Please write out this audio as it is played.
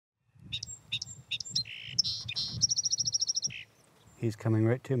He's coming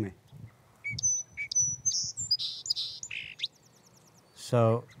right to me.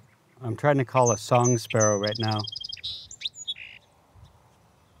 So I'm trying to call a song sparrow right now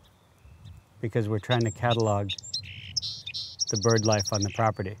because we're trying to catalog the bird life on the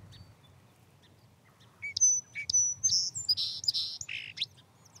property.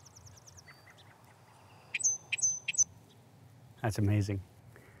 That's amazing.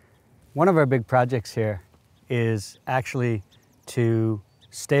 One of our big projects here is actually to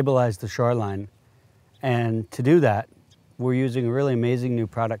stabilize the shoreline. And to do that, we're using a really amazing new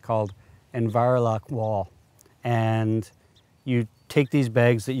product called Envirolok Wall. And you take these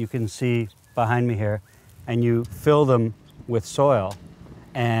bags that you can see behind me here, and you fill them with soil.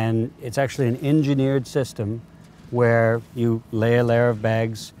 And it's actually an engineered system where you lay a layer of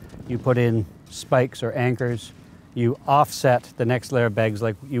bags, you put in spikes or anchors, you offset the next layer of bags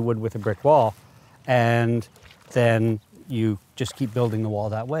like you would with a brick wall, and then you just keep building the wall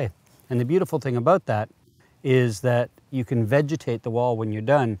that way. And the beautiful thing about that is that you can vegetate the wall when you're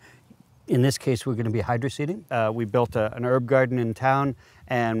done. In this case, we're going to be hydroseeding. We built an herb garden in town,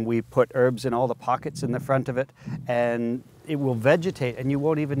 and we put herbs in all the pockets in the front of it, and it will vegetate, and you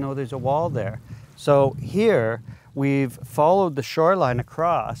won't even know there's a wall there. So here, we've followed the shoreline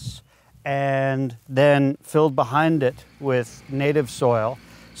across and then filled behind it with native soil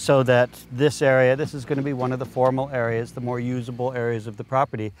so that this area, this is going to be one of the formal areas, the more usable areas of the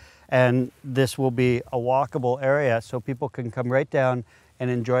property, and this will be a walkable area so people can come right down and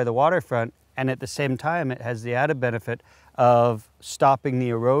enjoy the waterfront, and at the same time it has the added benefit of stopping the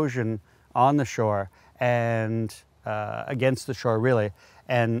erosion on the shore and against the shore really,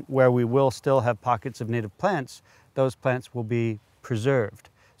 and where we will still have pockets of native plants, those plants will be preserved.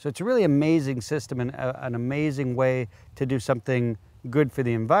 So it's a really amazing system and an amazing way to do something good for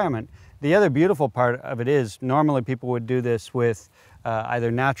the environment. The other beautiful part of it is normally people would do this with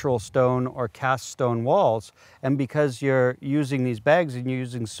either natural stone or cast stone walls, and because you're using these bags and you're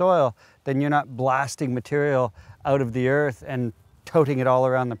using soil, then you're not blasting material out of the earth and toting it all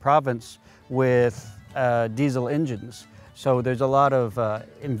around the province with diesel engines. So there's a lot of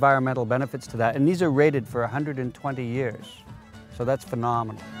environmental benefits to that, and these are rated for 120 years. So that's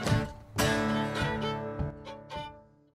phenomenal.